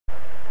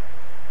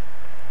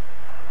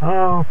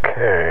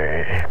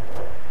Okay,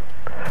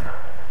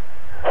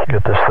 let's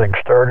get this thing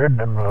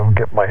started and I'll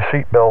get my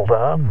seatbelt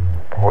on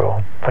and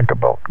we'll think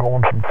about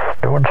doing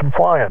some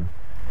flying.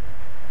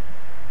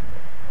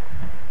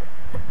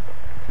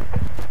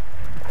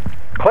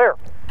 Clear.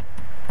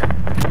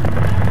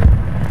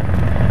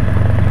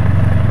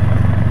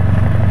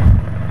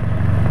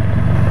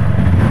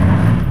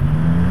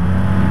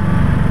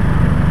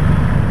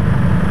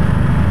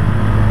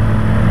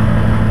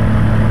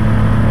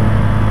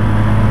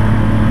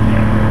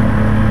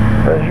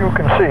 As you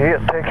can see, it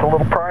takes a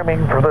little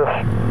priming for this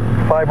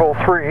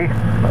 503,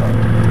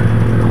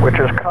 which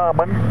is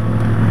common.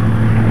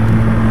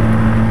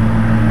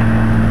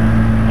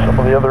 Some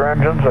of the other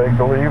engines, I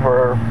believe,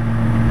 are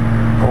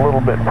a little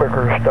bit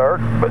quicker to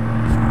start, but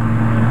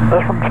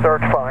this one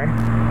starts fine.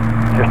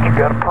 Just you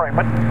gotta prime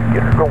it,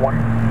 get her going.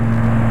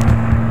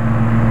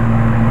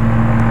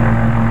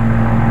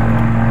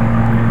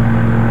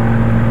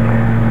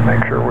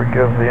 Make sure we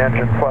give the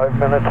engine 5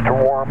 minutes to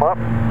warm up.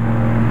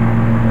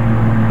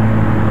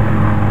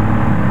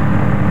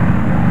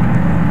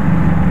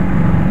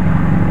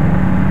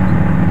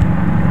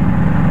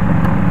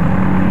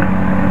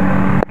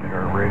 Get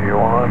our radio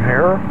on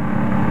here.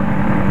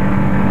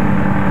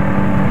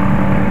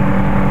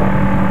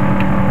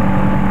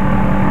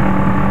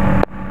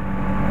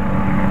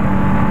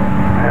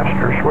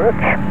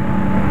 Switch.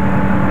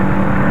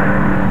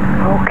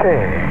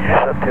 Okay,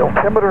 set the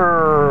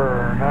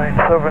altimeter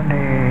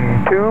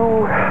 972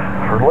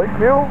 for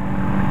Lakeview.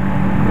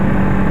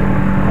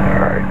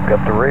 Alright,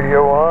 got the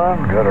radio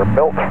on, got our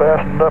belts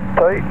fastened up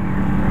tight.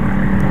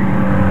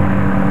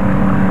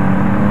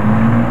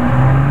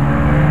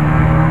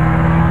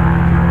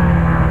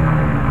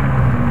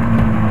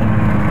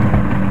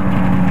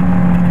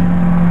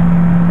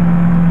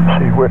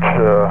 See what's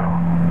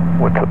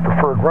the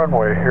preferred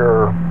runway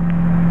here.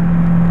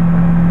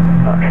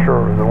 Not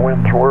sure. The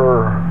winds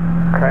were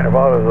kind of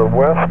out of the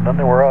west, and then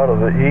they were out of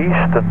the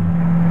east, and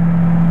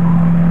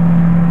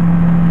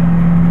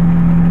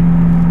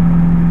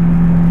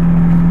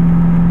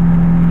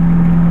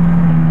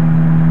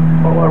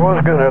well, I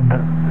was going to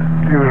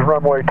use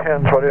runway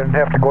 10 so I didn't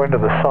have to go into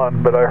the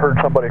sun, but I heard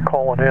somebody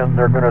calling in.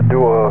 They're going to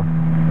do a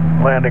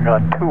landing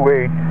on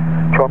 28,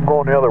 so I'm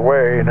going the other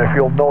way, and if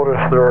you'll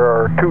notice, there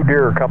are 2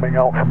 deer coming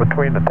out from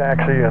between the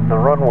taxi and the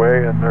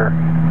runway, and they're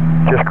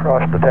just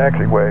crossed the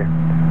taxiway.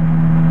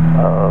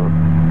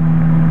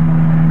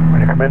 When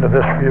you come into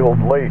this field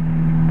late,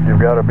 you've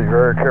got to be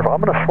very careful.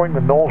 I'm going to swing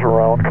the nose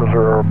around because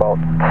there are about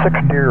 6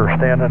 deer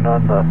standing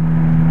on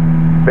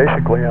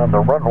basically on the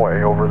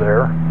runway over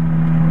there.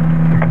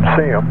 You can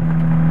see them.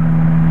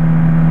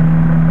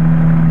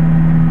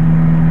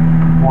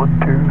 1,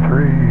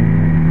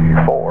 2,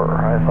 3,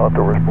 4. I thought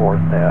there was more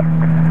than that.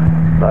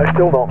 I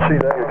still don't see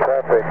that.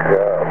 Traffic,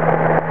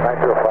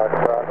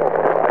 905 southbound,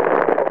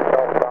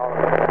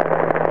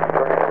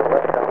 turning to the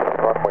west down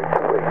runway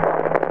 28.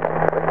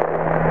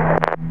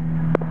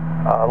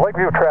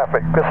 Lakeview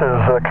traffic. This is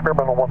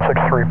Experimental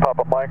 163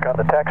 Papa Mike on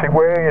the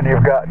taxiway, and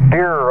you've got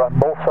deer on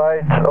both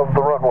sides of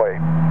the runway.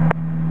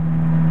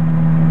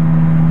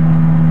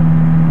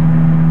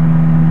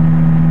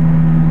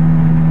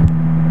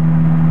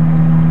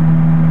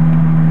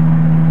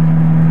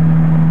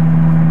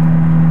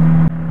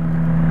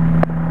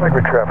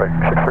 Lakeview traffic,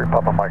 63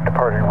 Papa Mike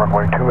departing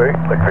runway 28,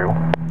 Lakeview.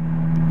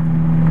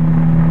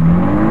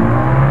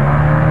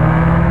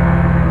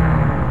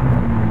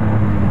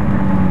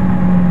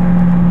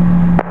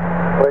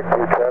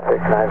 Lakeview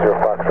traffic, 90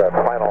 Foxtrot,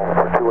 final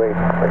for 28,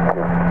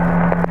 Lakeview.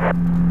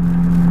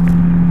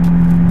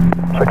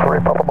 63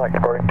 Papa Mike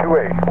departing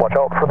 28. Watch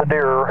out for the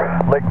deer,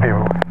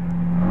 Lakeview.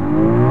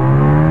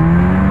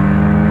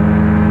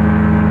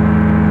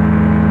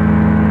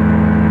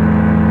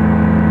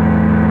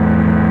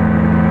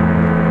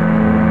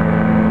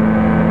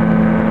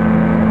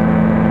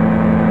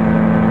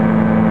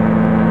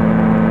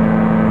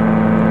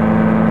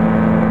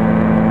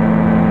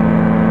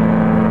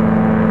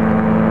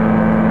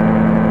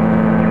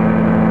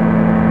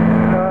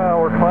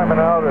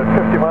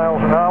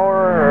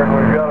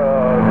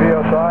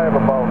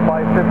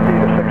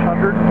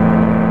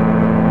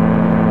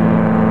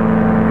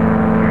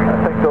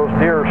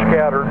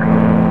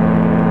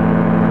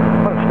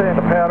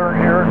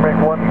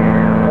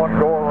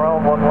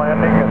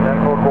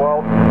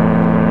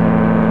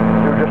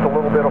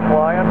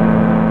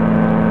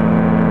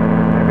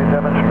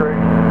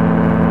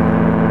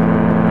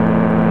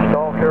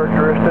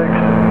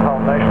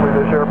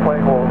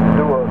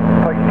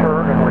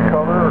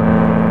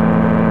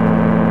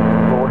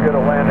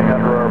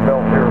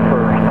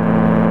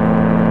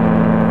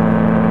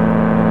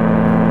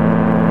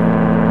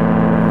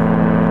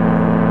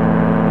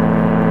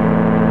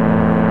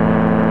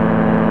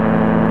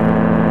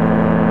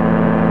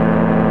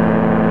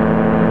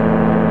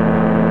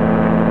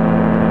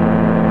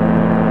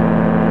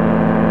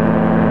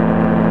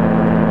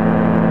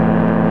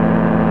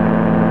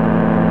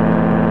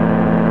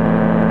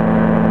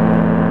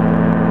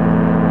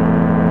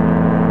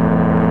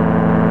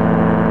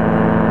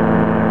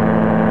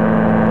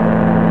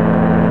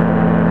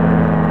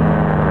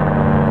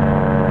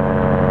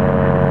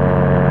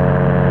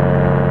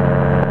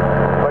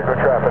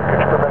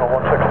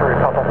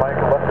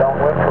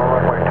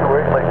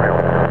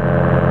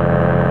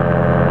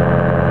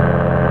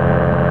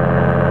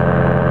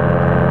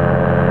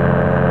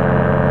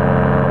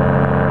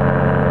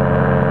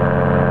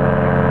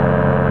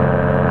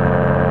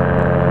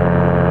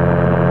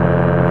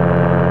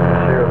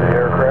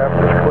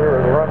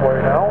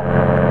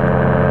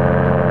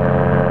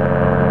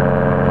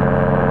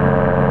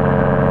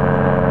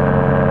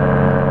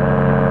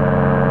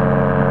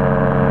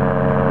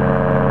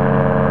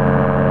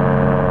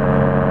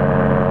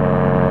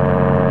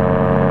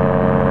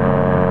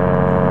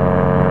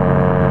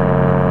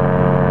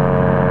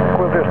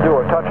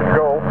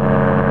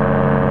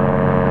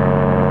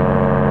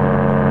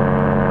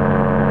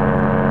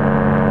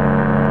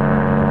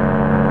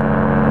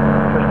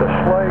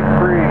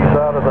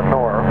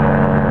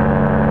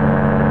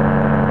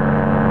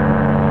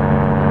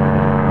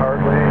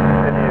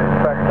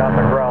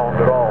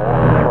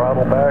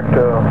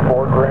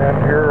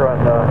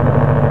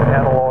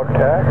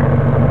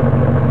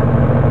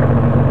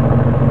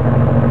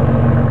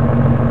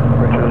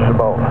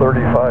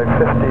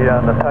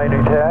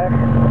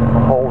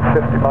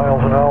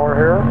 miles an hour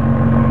here.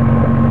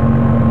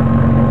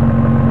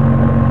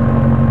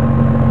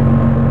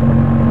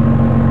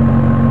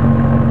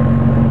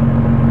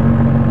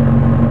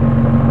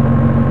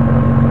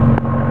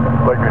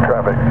 Lakeview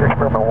traffic,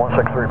 Experiment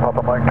 163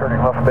 Papa Mike,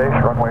 turning left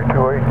base, runway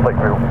 28,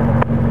 Lakeview.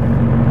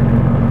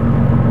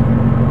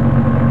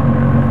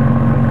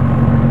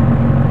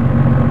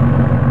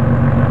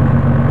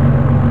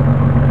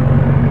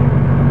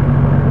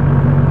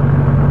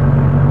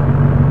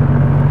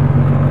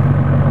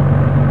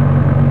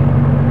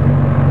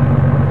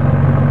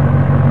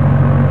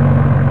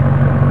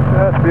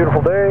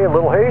 Beautiful day, a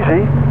little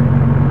hazy,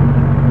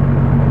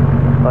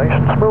 nice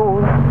and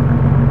smooth.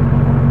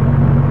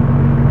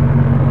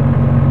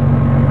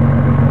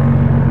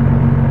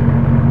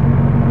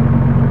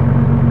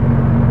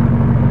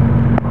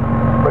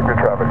 Lakeview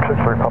traffic,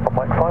 63 Papa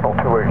Mike, final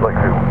 28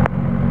 Lakeview.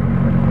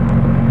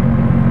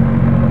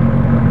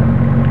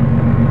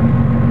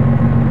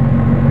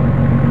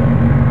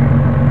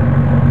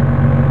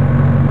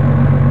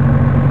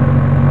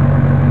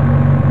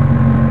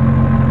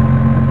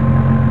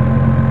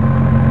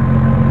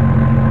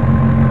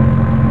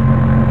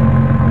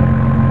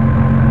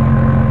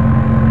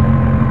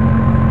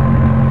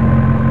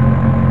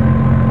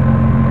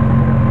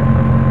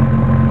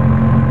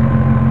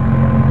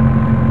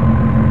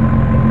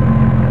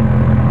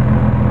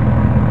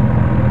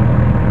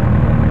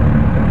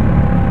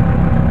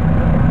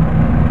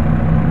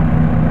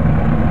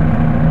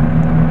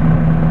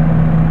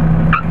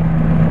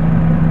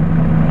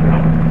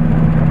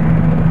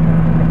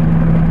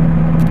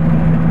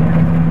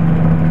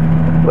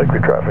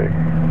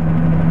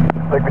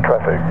 Lakeview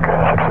traffic,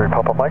 63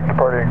 Papa Mike,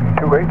 departing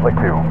 28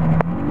 Lakeview.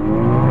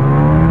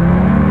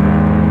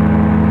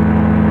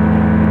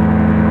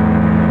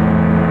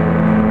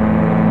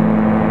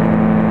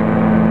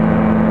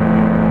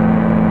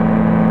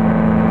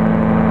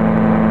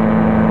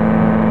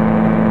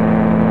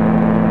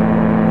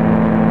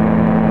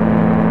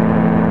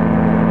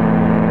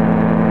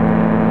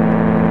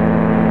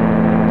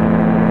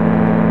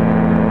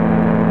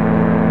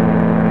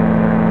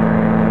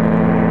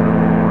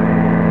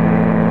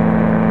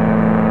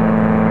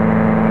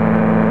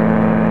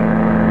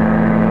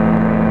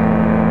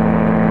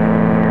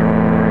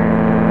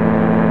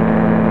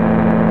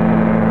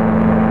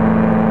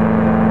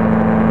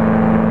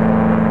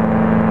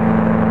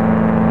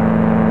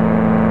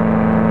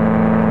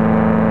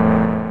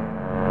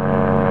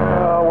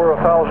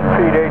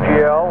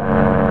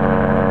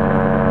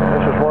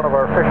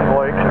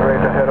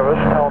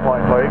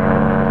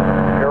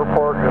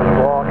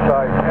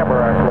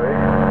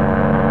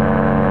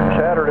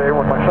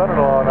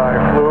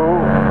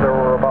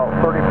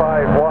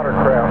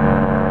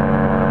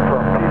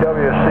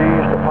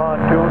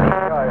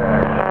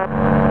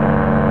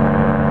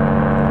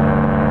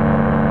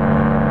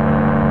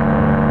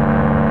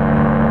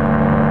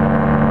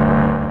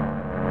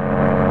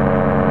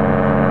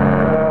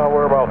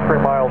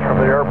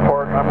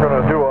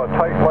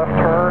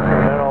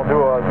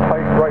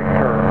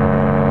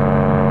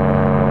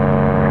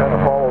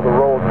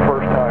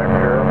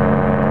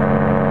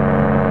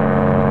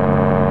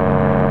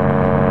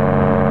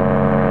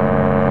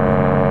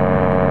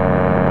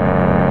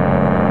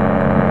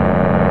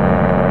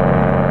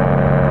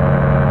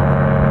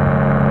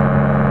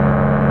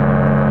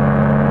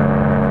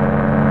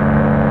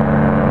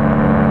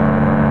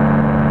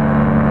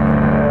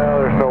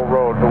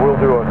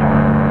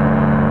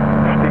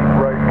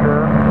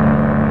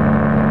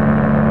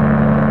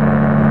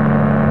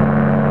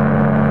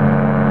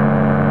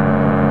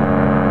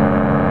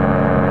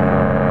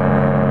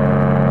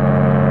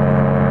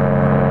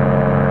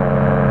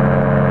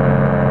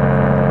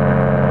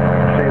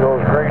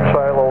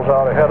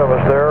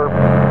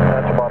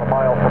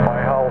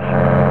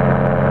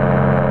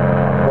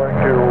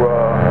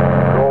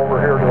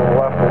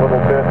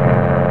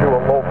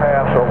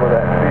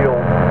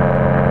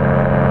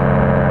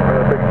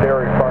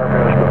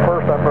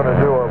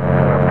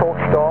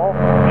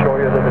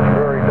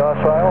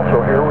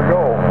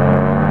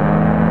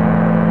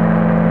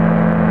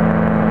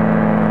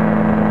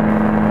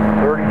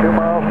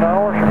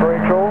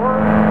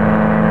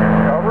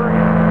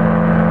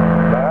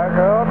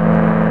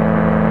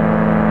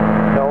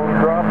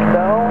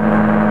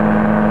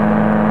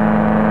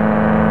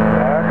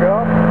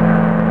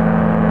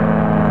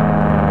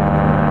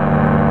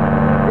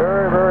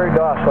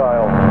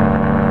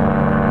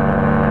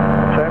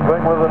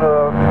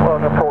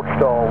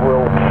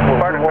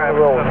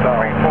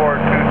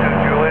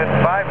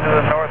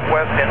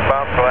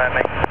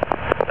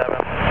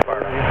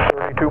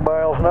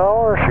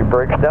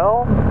 Brakes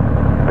down,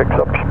 picks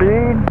up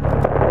speed.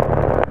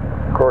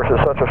 Of course,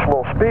 at such a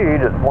slow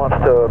speed, it wants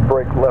to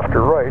brake left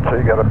or right, so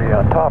you got to be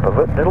on top of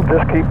it. It'll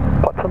just keep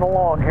putzing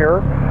along here.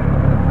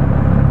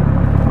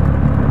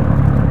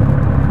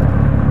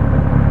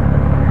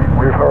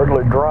 We've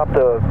hardly dropped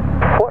a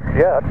foot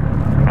yet.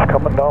 It's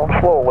coming down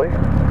slowly.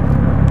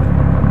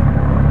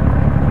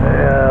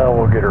 Yeah,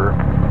 we'll get her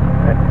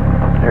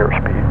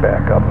airspeed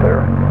back up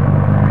there.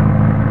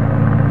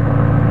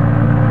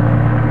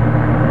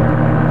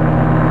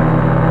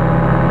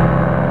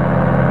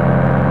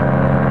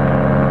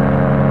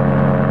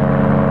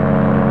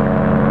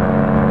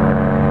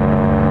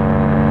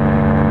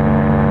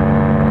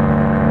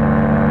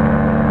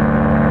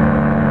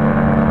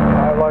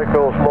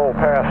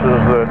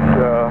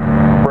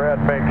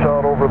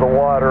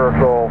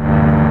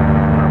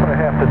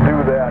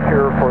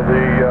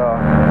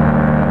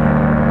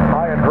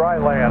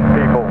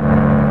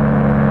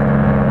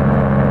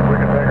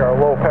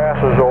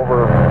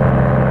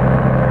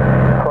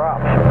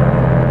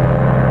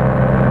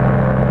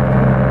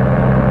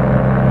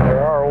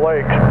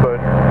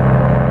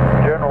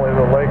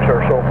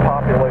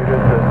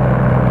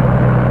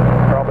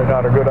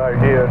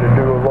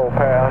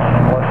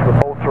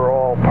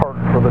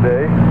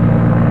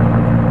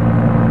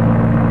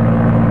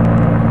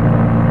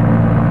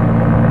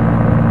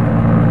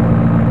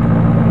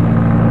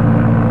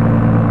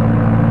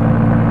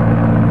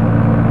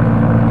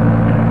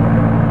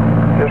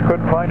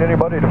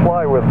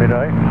 with me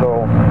tonight,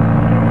 so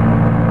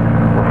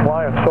we're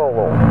flying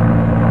solo,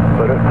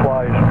 but it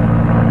flies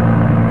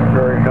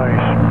very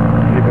nice,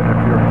 even if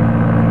you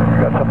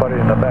got somebody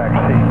in the back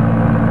seat.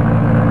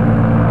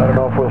 I don't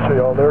know if we'll see.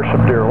 Oh, there's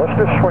some deer. Let's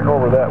just swing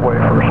over that way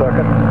for a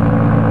second.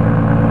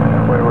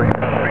 That way we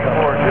can see.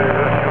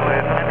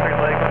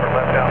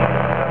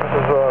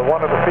 This is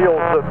one of the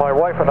fields that my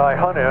wife and I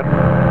hunt in.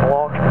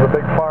 Belongs to the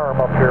big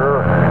farm up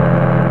here.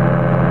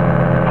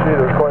 See,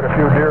 there's quite a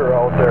few deer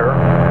out there.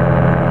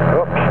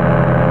 Oops,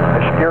 I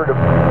scared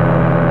them.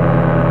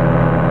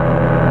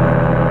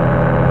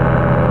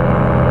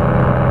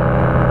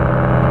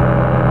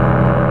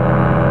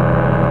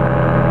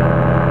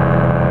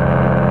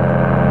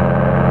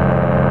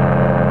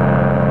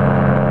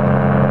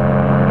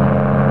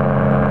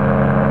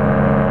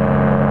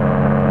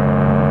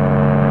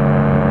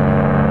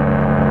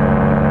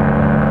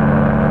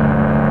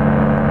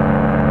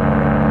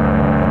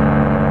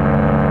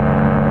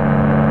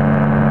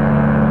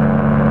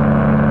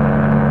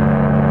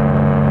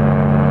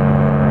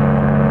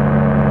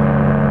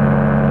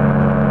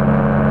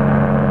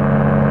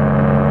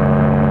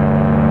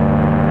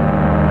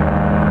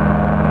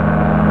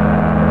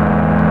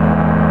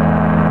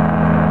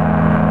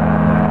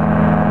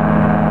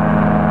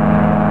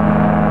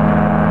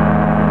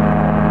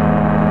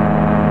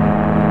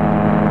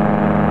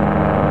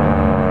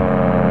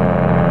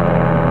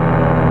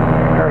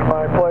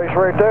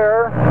 Right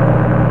there.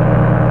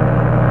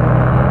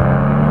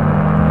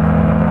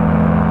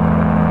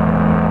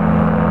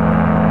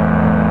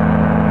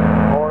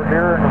 More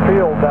deer in the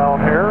field down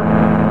here.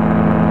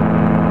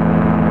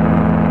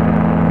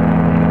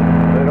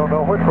 They don't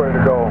know which way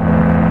to go.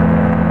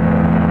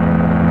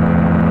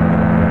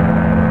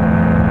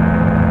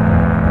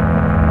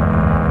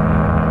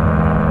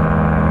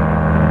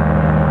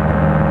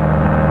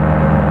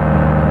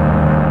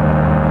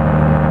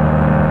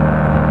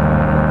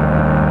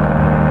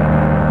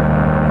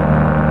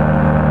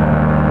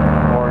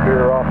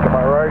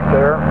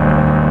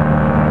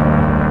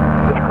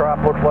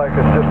 Looks like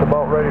it's just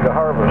about ready to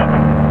harvest.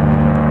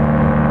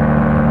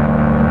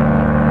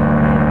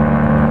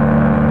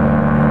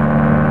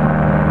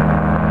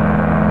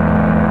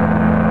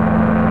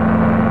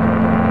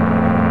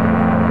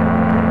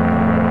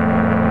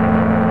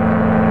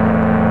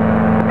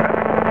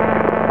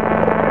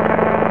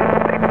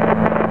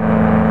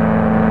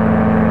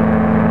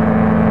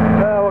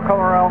 Now we'll come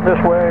around this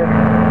way and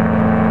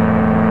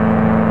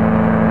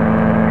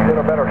get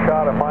a better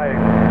shot of my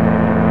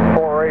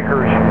 4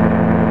 acres.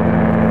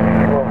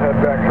 Head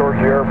back towards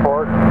the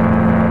airport.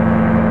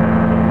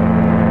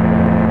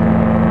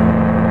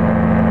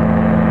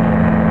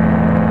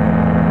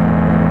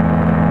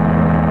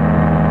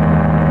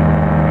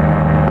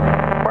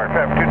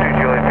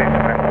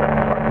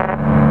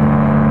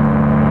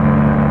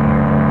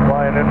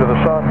 Flying into the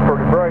sun,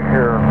 pretty bright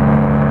here.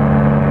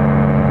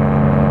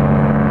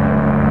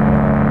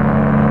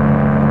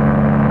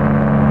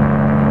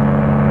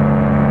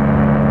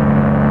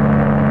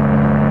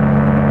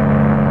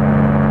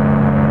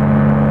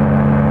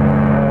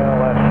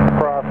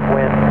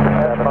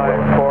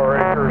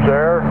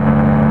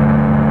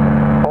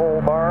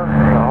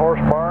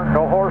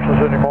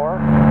 Anymore.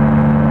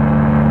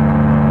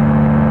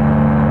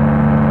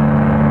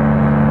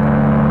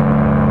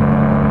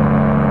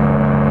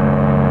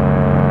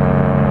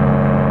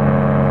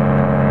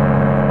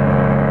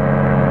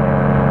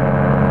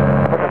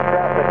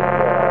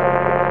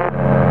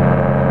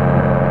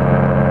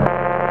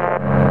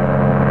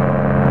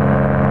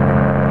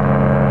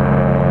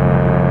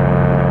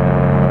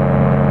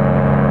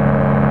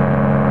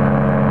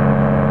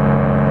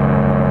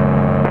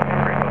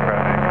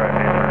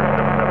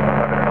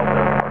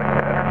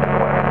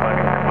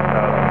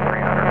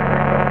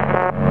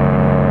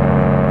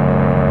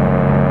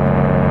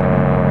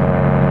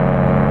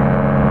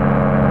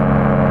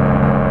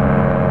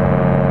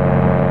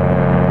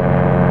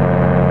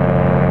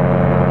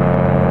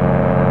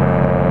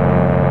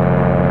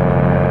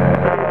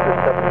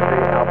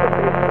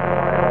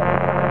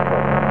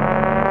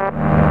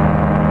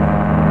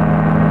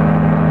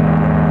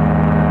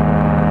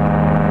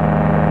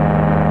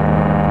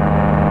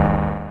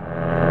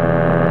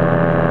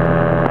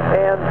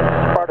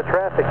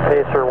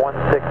 Pacer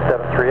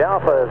 1673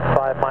 Alpha is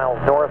 5 miles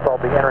north. I'll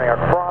be entering a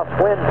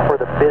crosswind for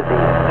the busy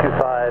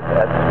 25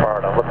 at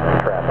Sparta. Looking for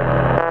traffic.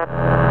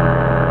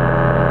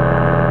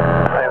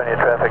 Ionia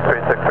traffic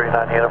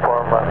 3639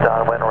 uniform, left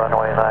downwind,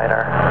 runway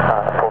 9er,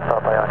 full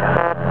stop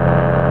Ionia.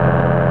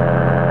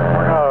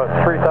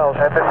 3,000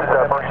 feet. This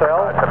is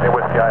Marcel. Company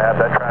Whiskey, I have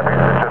that traffic.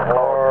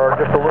 Or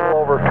just a little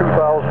over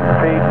 2,000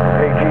 feet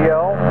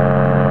AGL.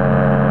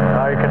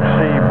 Now you can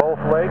see both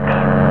lakes,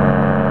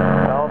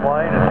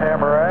 Downline and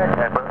Tamarack.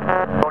 And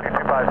Bogey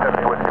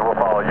 2570 Whiskey will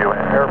follow you in.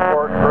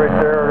 Airport right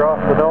there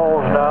off the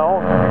nose now.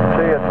 You can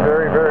see it's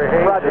very, very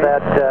hazy. Roger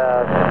that,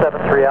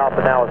 73 Alpha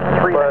now is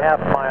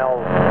 3.5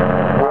 miles.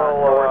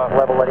 We'll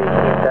level at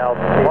 18,000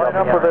 feet. Line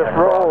up with this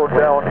road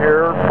down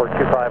here for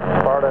 25 in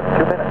Sparta in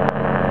 2 minutes.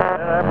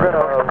 And I'm going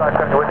to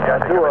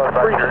do a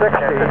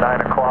 360.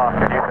 9 o'clock,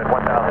 and you said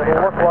 1,000.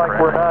 It'll look like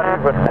we're not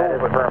even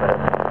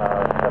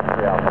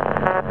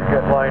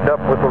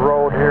up with the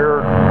road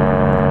here.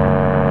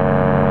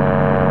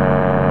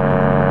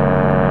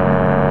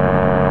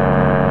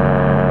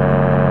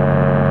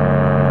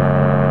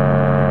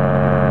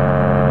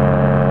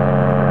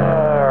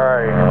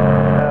 Alright,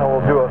 now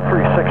we'll do a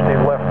 360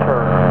 left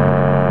turn.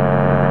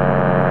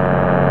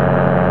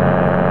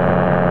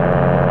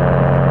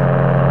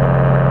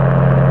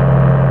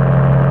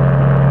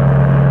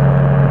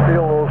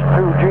 Feel those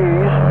 2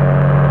 Gs.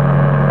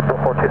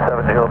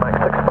 427, you'll make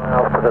 6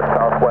 miles to the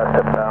southwest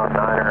inbound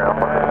 9er.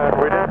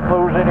 And we didn't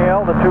lose any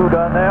altitude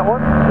on that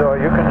one, so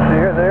you can see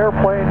the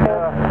airplane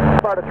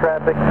Sparta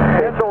traffic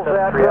handles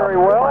that very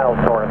well. Miles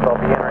north, I'll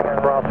be entering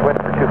a crosswind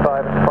for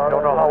 25 and Sparta.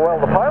 I don't know how well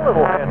the pilot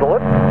will handle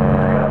it.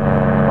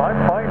 I'm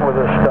fine with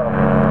this stuff.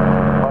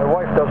 My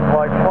wife doesn't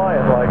like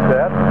flying like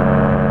that.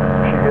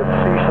 She gets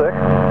seasick,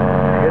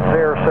 gets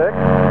airsick.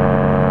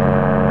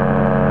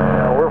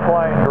 Now we're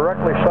flying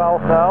directly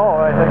south now.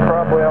 I think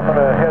probably I'm going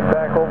to head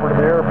back over to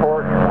the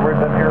airport. We've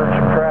been hearing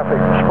some traffic.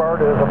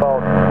 Sparta is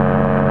about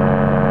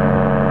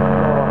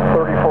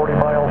 30, 40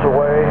 miles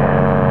away.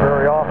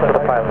 Very often. To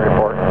the pilot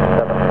report,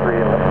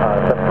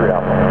 73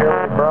 Alpha.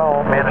 Harry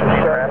Brown,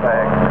 Manatee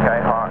traffic,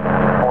 Skyhawk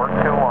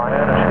 421.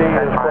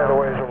 Manatee is quite a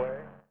ways away.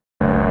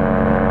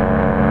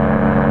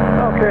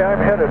 Okay,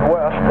 I'm headed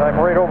west. I'm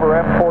right over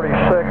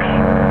M46,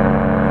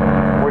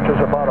 which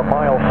is about a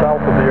mile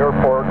south of the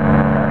airport,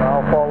 and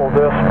I'll follow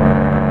this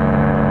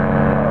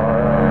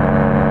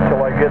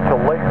till I get to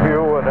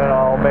Lakeview, and then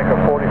I'll make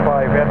a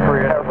 45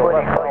 entry into the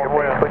left-bound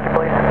wind. Would you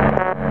please?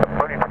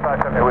 Putting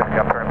 570 with you,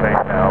 I'm turn base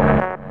now.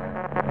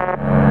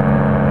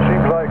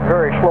 Seems like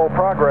very slow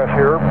progress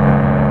here.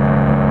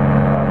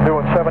 I'm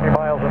doing 70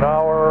 miles an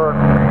hour.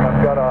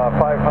 I've got a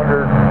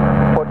 500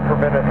 foot per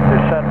minute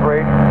descent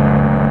rate.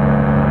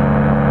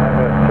 I'm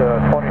at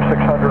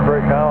 2600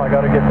 right now. I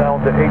got to get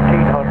down to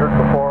 1800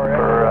 before I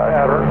enter the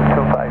pattern.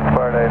 25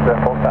 Sparta is at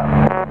full stop.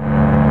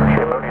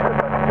 Moody's at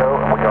touch and go,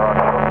 and we are on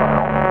short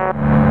final.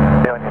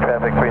 Ionia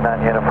traffic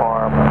 39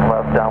 uniform,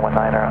 left downwind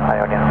 9er,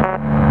 Ionia.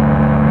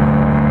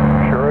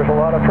 Sure is a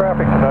lot of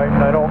traffic tonight,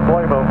 and I don't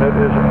blame them. It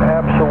is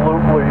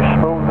absolutely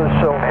smooth as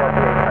silk.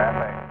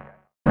 Traffic.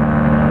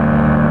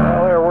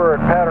 Well, there we're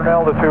at pattern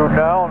altitude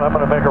now, and I'm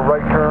going to make a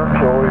right turn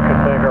so we can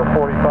make our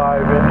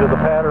 45 into the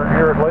pattern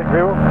here at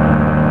Lakeview.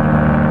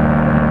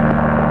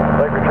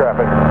 Lakeview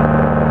traffic.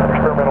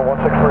 Experimental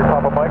 163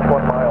 Papa Mike,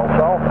 1 mile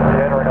south.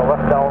 We're entering a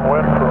left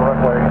downwind for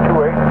runway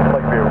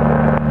 28, Lakeview.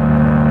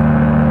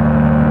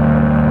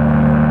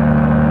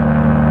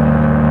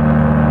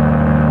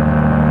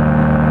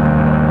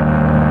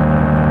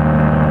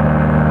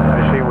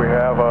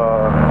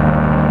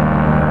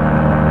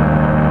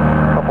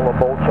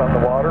 On the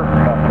water,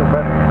 not too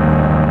many.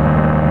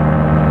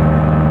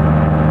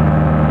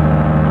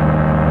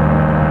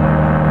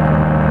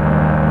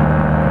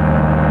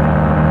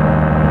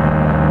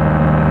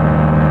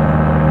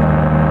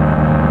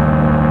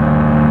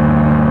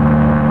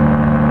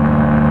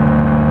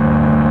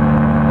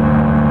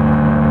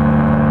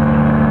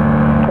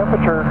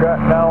 Temperature got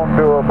down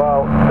to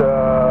about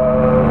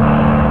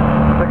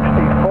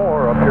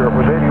 64 up here. It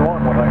was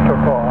 81 when I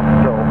took off,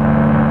 so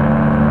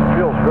it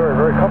feels very,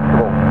 very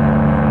comfortable.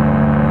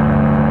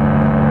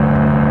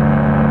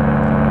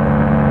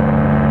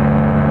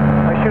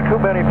 Too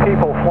many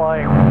people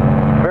flying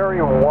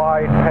very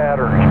wide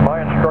patterns.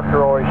 My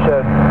instructor always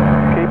said,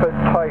 keep it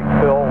tight,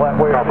 Phil, that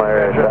way if the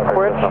engine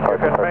quits, you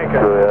can make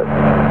it. Be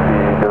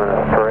doing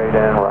a straight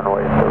in,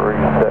 runway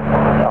 36.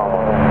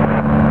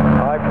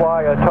 I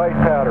fly a tight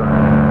pattern.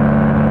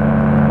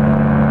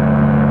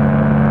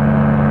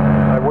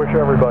 I wish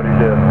everybody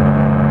did.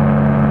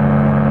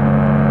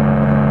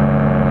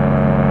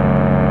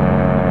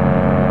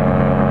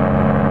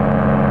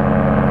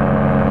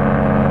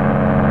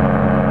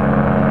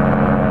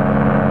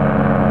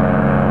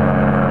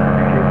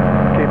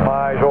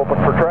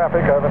 For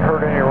traffic, I haven't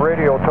heard any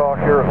radio talk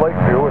here at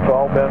Lakeview. It's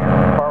all been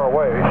far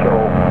away, so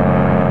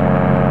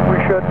we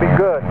should be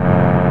good.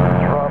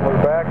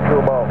 Throttling back to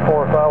about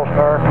 4,000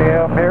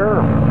 RPM here.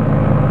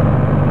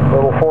 A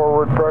little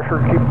forward pressure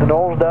to keep the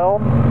nose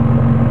down.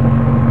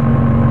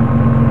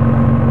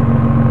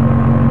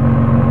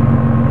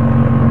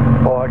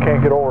 Well, I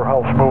can't get over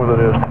how smooth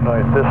it is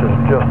tonight. This is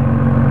just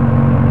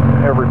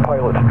every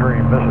pilot's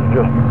dream. This is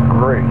just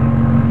great.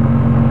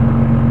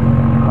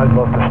 I'd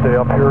love to stay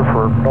up here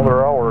for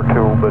another hour or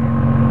two, but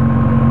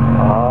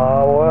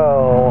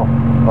well,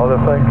 other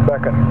things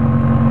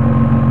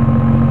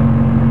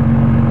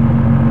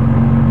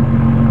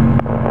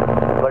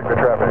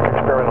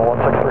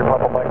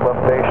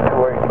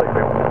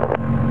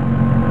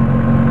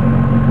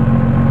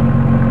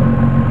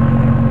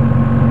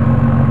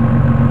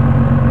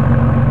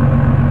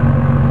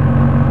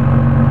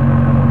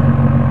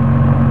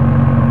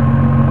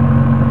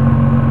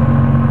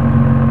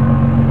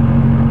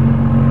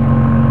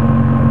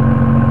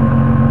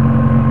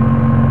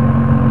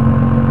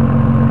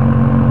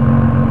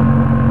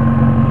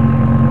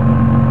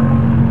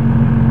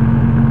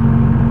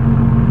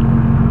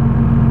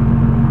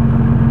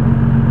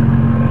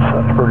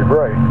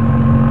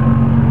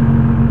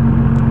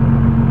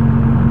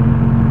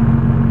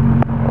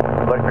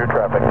Lakeview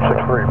traffic,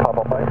 63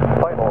 Papa Mike,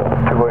 final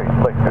 28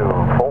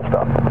 Lakeview, full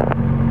stop.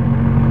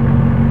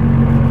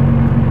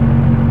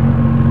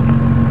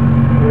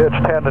 It's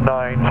 10 to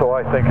 9, so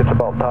I think it's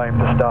about time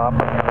to stop.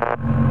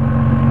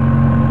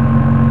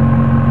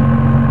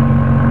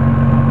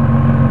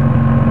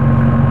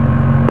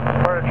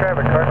 Part of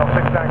traffic, Cardinal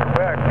 69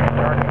 Quebec,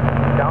 turning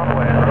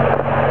downwind.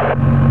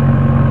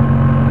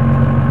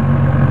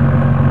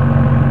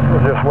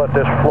 We'll just let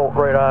this float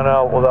right on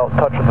out without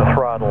touching the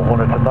throttle. When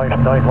it's a nice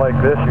night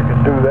like this, you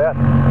can do that.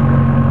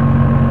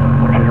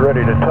 When she's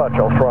ready to touch,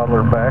 I'll throttle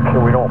her back so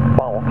we don't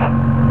bounce.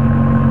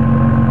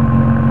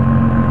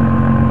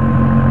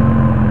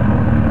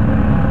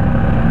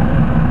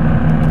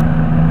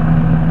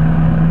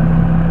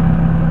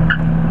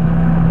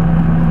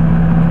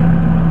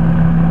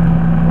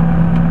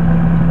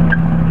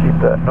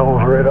 That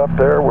nose right up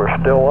there. We're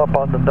still up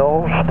on the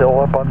nose,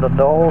 still up on the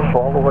nose,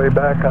 all the way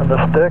back on the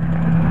stick,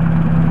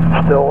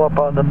 still up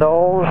on the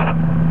nose.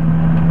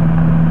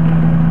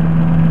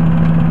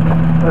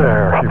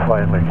 There, she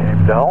finally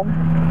came down.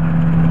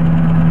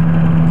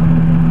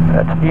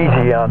 That's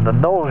easy on the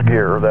nose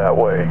gear that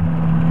way.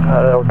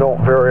 I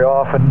don't very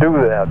often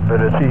do that, but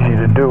it's easy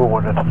to do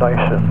when it's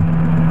nice and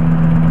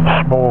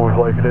smooth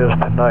like it is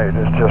tonight.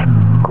 It's just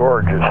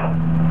gorgeous.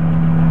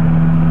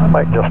 I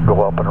might just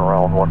go up and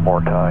around one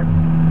more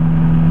time.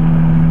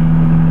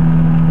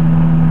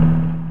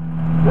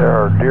 There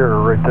are deer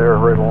right there,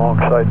 right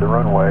alongside the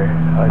runway.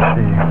 I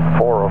see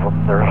 4 of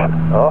them.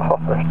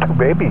 There's 2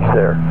 babies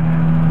there.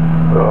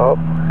 Oh,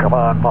 come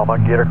on, Mama,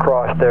 get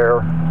across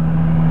there.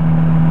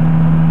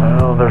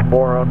 Oh, there's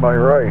more on my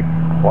right.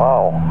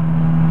 Wow.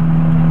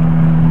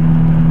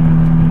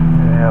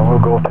 Yeah, we'll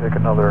go take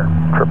another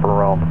trip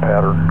around the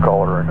pattern and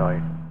call it a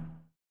night.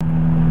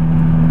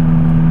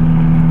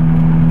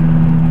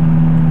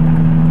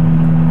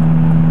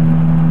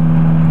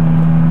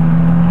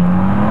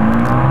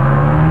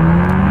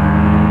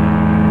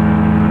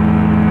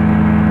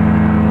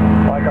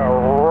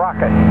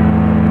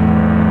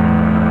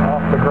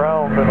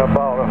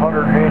 About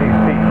 180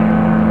 feet.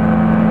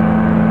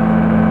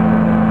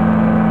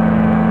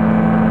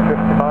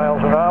 50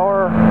 miles an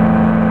hour.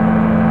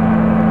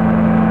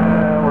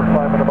 And we're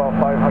climbing about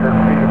 500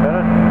 feet a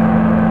minute.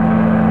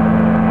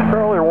 It's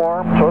fairly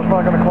warm, so it's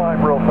not going to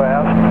climb real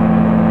fast.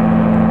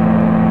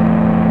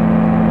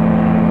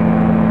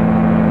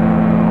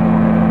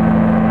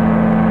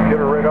 Get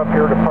her right up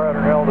here to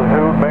pattern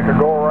altitude, make her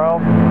go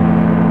around.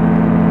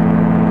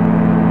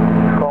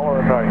 Call her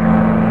a night.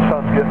 The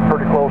sun's getting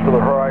pretty close to the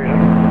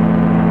horizon.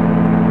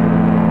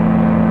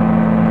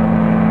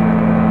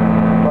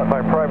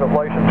 Private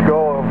license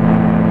go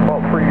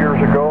about 3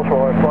 years ago,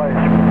 so I fly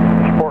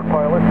sport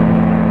pilot.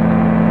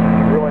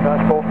 Really not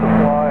supposed to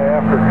fly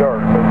after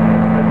dark, but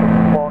it's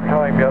a long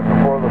time yet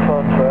before the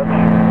sun sets.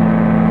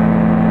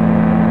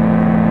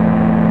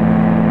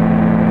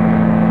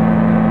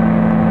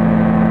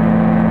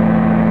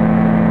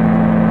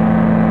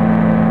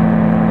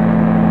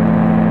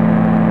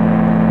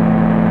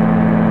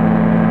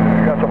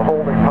 Got some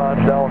holding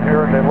ponds down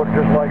here, and they look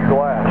just like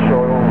glass,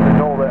 so you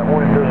know that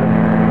wind isn't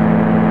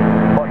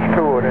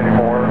to it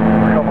anymore.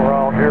 Come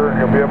around here and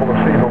you'll be able to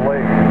see the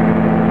lake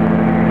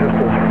just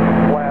as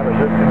flat as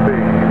it can be.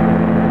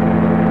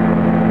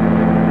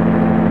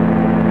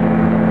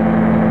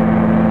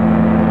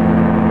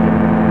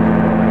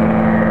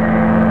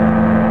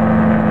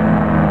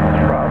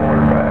 Throttle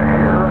her back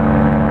here.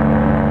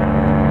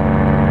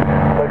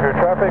 Lakeview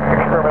traffic,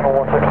 experimental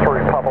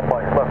 163, Papa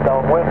Mike, left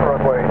downwind,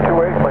 runway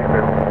 28,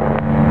 Lakeview.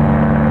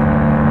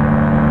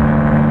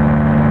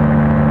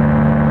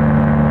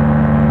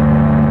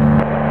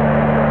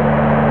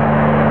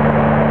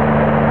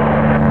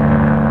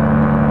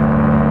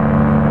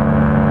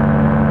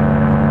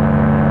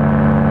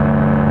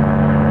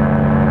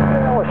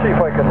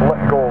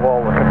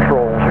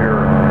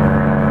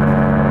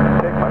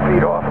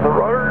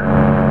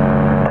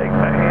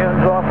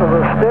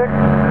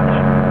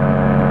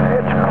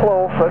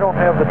 I don't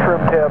have the trim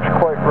tabs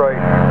quite right.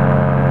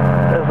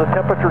 As the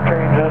temperature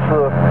changes,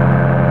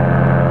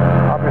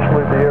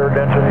 obviously the air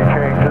density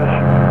changes,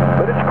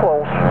 but it's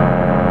close.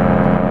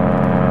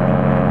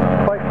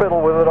 If I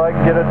fiddle with it, I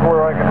can get it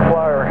where I can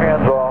fly her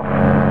hands off.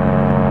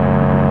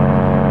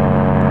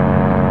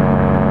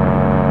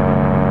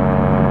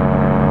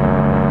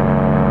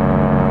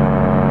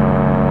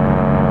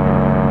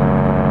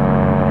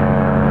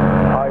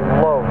 I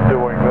love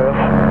doing this.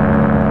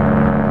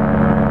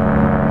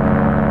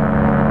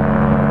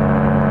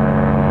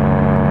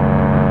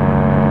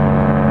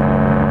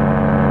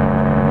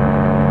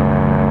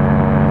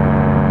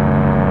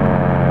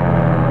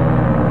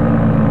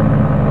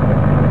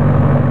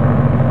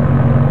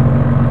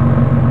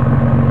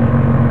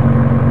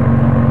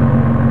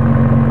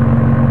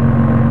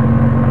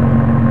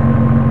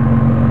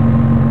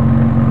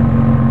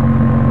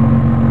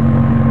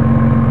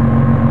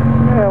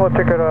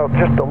 Take it out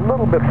just a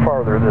little bit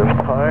farther this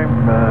time.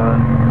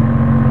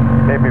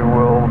 Maybe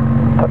we'll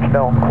touch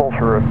down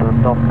closer at the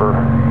number.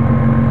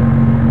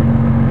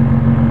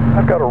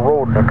 I've got a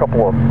road and a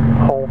couple of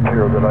homes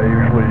here that I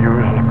usually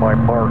use as my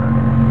mark.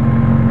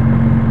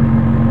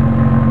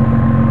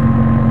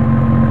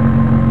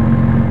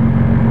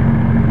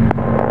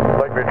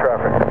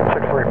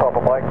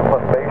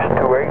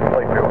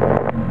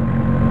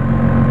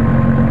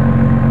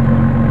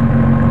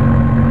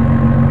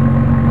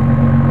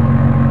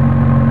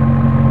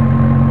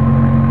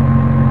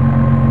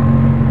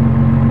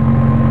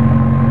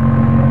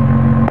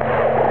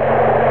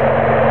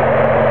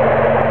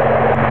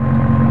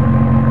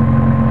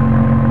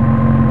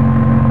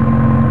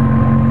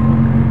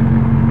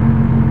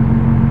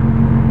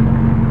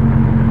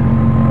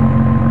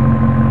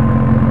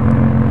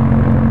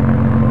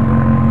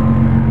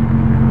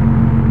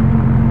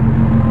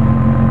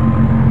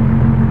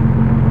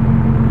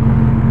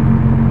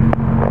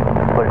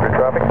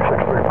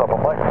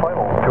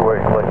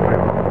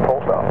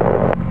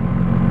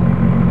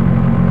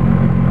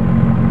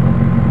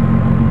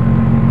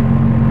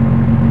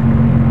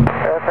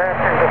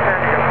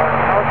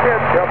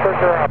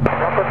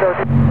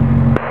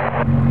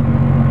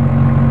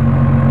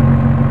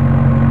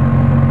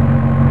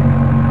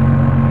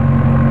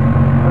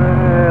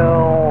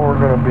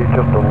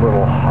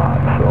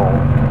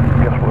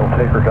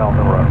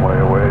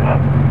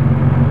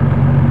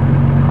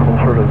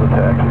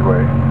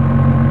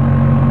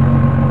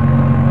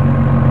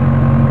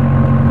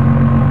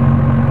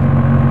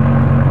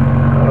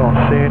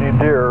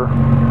 here.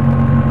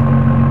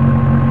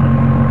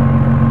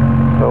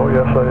 Oh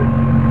yes,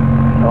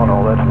 oh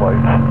no, that's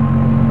lights.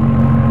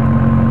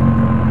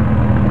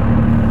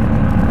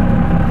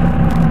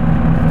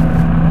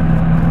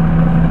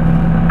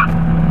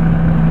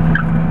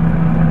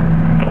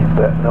 Keep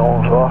that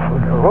nose off.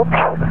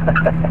 Whoops.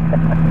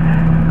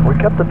 We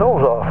kept the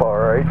nose off all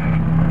right.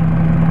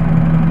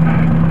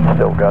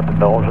 Still got the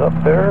nose up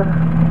there.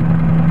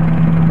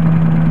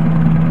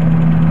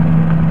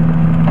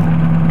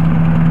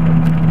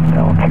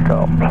 Down she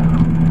comes.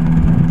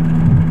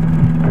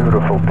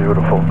 Beautiful,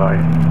 beautiful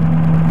night.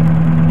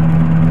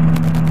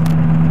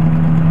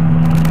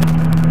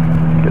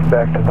 Get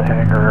back to the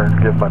hangar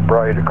and give my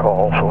bride a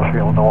call so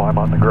she'll know I'm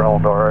on the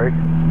ground all right.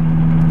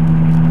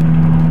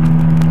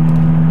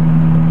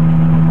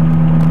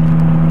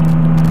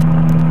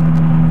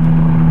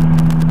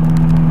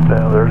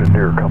 Now there's a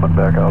deer coming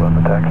back out on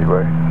the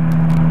taxiway.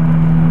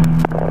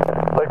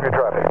 Lakeview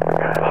traffic.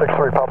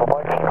 6-3 Papa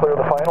Mike, clear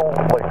the final,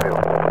 Lakeview.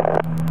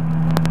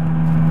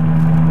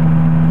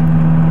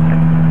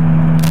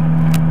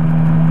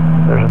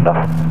 There's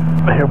enough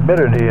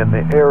humidity in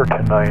the air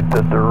tonight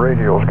that the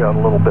radio's got a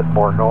little bit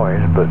more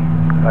noise, but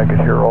I could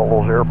hear all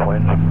those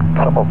airplanes, and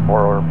some of them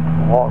are a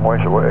long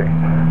ways away.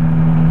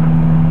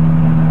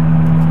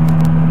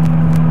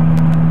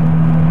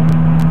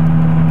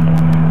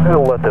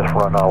 It'll let this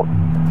run out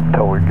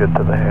until we get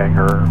to the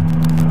hangar.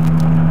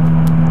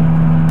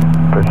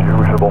 If it's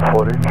usable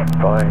footage,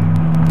 fine.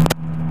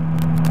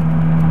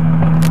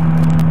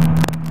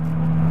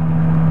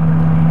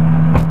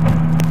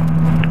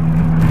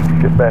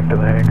 Get back to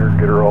the hangar and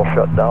get her all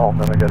shut down.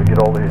 Then I got to get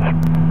all these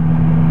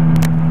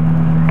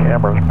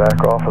cameras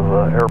back off of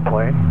the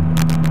airplane.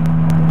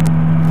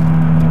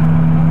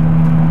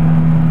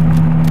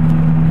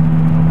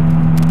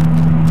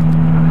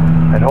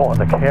 I know on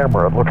the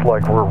camera it looks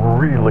like we're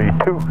really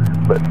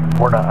tooting, but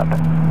we're not.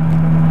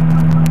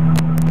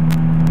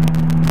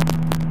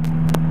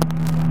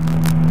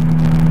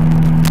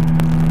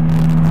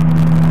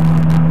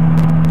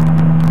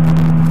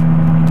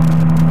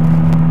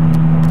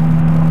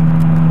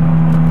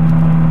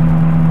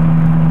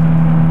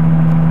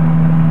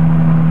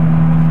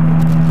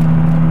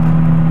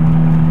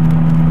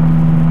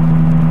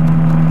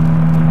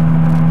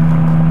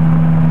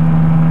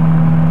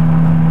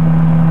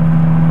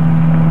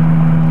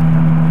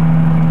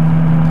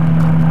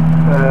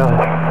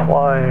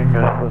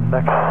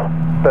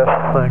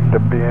 Best thing to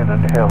being in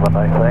heaven,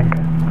 I think.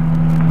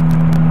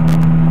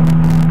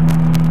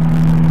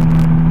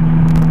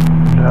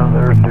 Now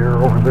there's deer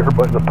over there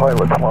by the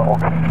pilot's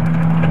lounge.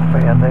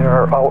 Man, they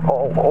are out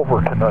all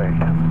over tonight.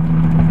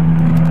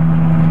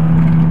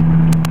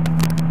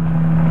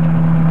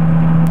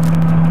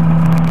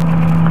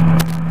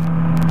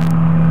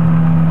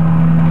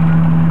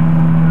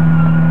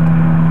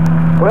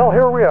 Well,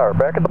 here we are,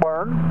 back at the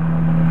barn.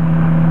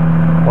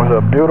 It was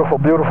a beautiful,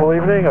 beautiful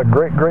evening, a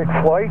great, great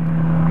flight.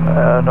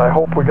 And I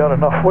hope we got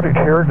enough footage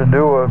here to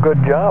do a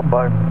good job.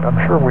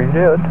 I'm sure we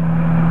did.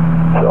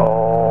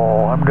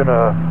 So I'm going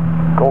to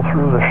go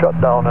through the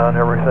shutdown on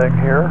everything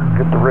here.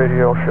 Get the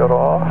radio shut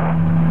off.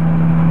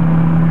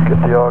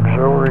 Get the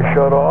auxiliary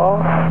shut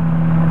off.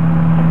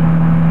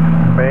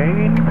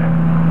 Main.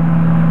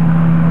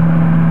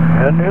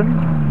 Engine.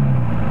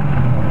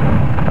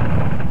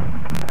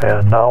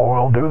 And now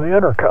we'll do the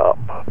intercom.